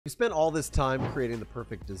We spent all this time creating the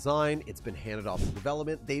perfect design. It's been handed off to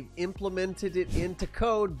development. They've implemented it into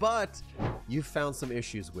code, but you've found some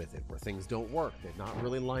issues with it where things don't work. They're not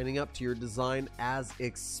really lining up to your design as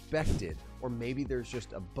expected. Or maybe there's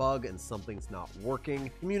just a bug and something's not working.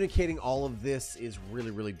 Communicating all of this is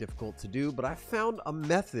really difficult to do, but I found a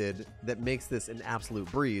method that makes this an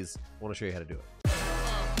absolute breeze. I want to show you how to do it.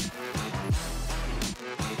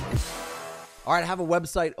 All right, I have a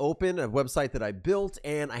website open, a website that I built,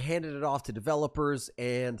 and I handed it off to developers,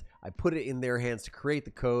 and I put it in their hands to create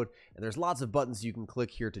the code. And there's lots of buttons you can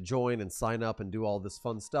click here to join and sign up and do all this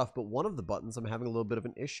fun stuff. But one of the buttons I'm having a little bit of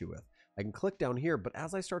an issue with. I can click down here, but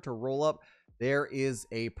as I start to roll up, there is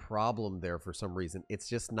a problem there for some reason. It's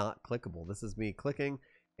just not clickable. This is me clicking,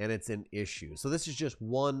 and it's an issue. So this is just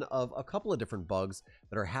one of a couple of different bugs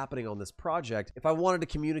that are happening on this project. If I wanted to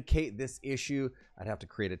communicate this issue, I'd have to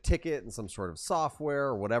create a ticket in some sort of software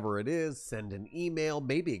or whatever it is, send an email.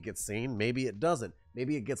 Maybe it gets seen, maybe it doesn't.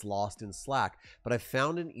 Maybe it gets lost in Slack. But I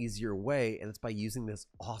found an easier way, and it's by using this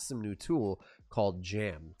awesome new tool called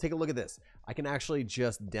Jam. Take a look at this. I can actually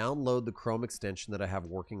just download the Chrome extension that I have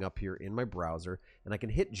working up here in my browser, and I can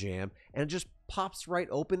hit Jam, and it just pops right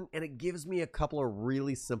open, and it gives me a couple of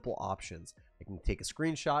really simple options. I can take a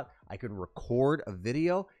screenshot, I can record a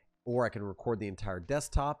video, or I can record the entire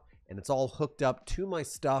desktop, and it's all hooked up to my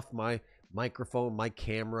stuff, my microphone, my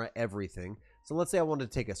camera, everything. So let's say I wanted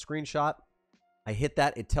to take a screenshot. I hit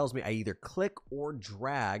that, it tells me I either click or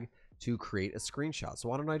drag to create a screenshot. So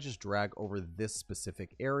why don't I just drag over this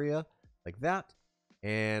specific area like that,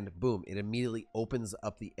 and boom, it immediately opens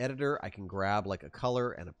up the editor. I can grab like a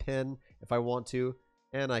color and a pen if I want to,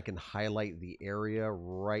 and I can highlight the area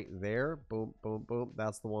right there. Boom, boom, boom.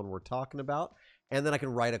 That's the one we're talking about. And then I can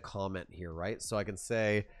write a comment here, right? So I can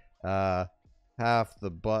say, half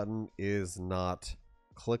the button is not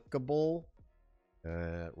clickable,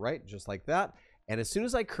 right? Just like that. And as soon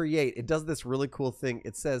as I create, it does this really cool thing.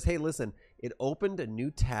 It says, hey, listen, it opened a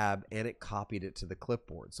new tab and it copied it to the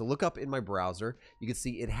clipboard. So look up in my browser, you can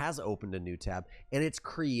see it has opened a new tab and it's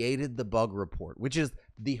created the bug report, which is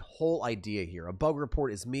the whole idea here. A bug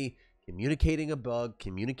report is me communicating a bug,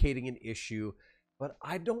 communicating an issue, but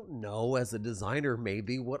I don't know as a designer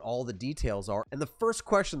maybe what all the details are. And the first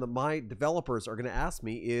question that my developers are going to ask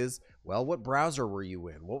me is, well, what browser were you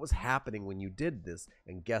in? What was happening when you did this?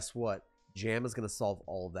 And guess what? Jam is going to solve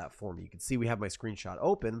all of that for me. You can see we have my screenshot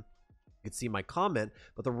open. You can see my comment,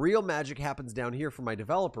 but the real magic happens down here for my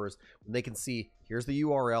developers when they can see, here's the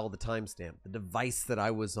URL, the timestamp, the device that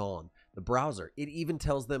I was on, the browser. It even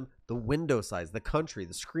tells them the window size, the country,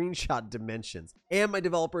 the screenshot dimensions. And my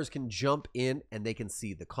developers can jump in and they can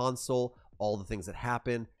see the console, all the things that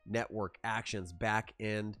happen, network actions, back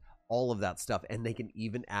end, all of that stuff. And they can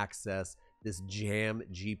even access this Jam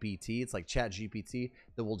GPT. It's like Chat GPT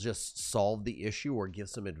that will just solve the issue or give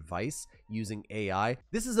some advice using AI.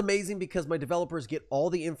 This is amazing because my developers get all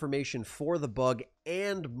the information for the bug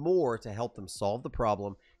and more to help them solve the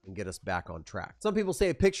problem and get us back on track. Some people say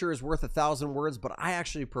a picture is worth 1,000 words, but I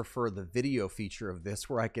actually prefer the video feature of this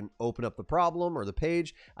where I can open up the problem or the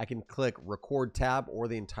page. I can click record tab or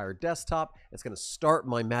the entire desktop. It's going to start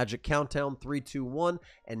my magic countdown, 3, 2, 1,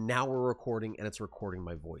 and now we're recording and it's recording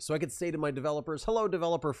my voice. So I could say to my developers, hello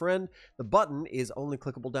developer friend, the button is only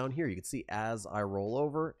clickable down here. You can see as I roll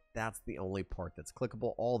over, that's the only part that's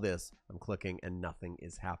clickable. All this I'm clicking and nothing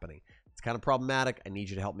is happening. It's kind of problematic. I need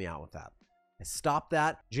you to help me out with that. I stop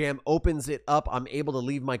that. Jam opens it up. I'm able to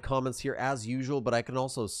leave my comments here as usual, but I can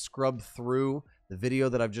also scrub through the video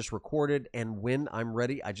that I've just recorded. And when I'm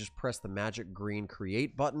ready, I just press the magic green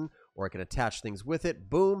create button, or I can attach things with it.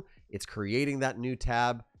 Boom, it's creating that new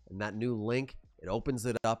tab and that new link. It opens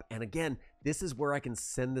it up. And again, this is where I can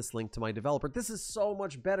send this link to my developer. This is so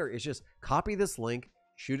much better. It's just copy this link,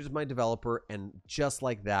 shoot it to my developer, and just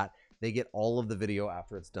like that, they get all of the video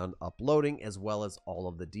after it's done uploading, as well as all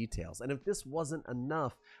of the details. And if this wasn't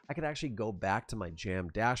enough, I could actually go back to my Jam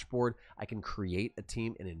dashboard. I can create a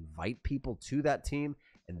team and invite people to that team,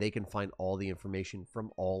 and they can find all the information from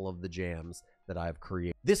all of the jams that I've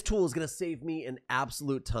created. This tool is going to save me an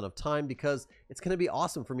absolute ton of time because it's going to be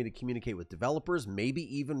awesome for me to communicate with developers, maybe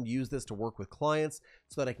even use this to work with clients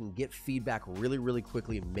so that I can get feedback really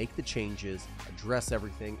quickly, make the changes, address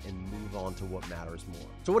everything, and move on to what matters more.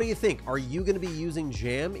 So what do you think? Are you going to be using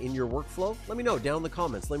Jam in your workflow? Let me know down in the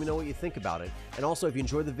comments. Let me know what you think about it. And also, if you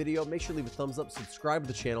enjoyed the video, make sure to leave a thumbs up, subscribe to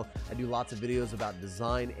the channel. I do lots of videos about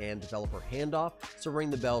design and developer handoff, so ring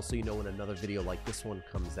the bell so you know when another video like this one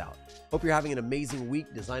comes out. Hope you're having an amazing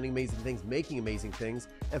week, designing amazing things, making amazing things.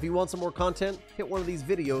 And if you want some more content, hit one of these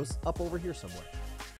videos up over here somewhere.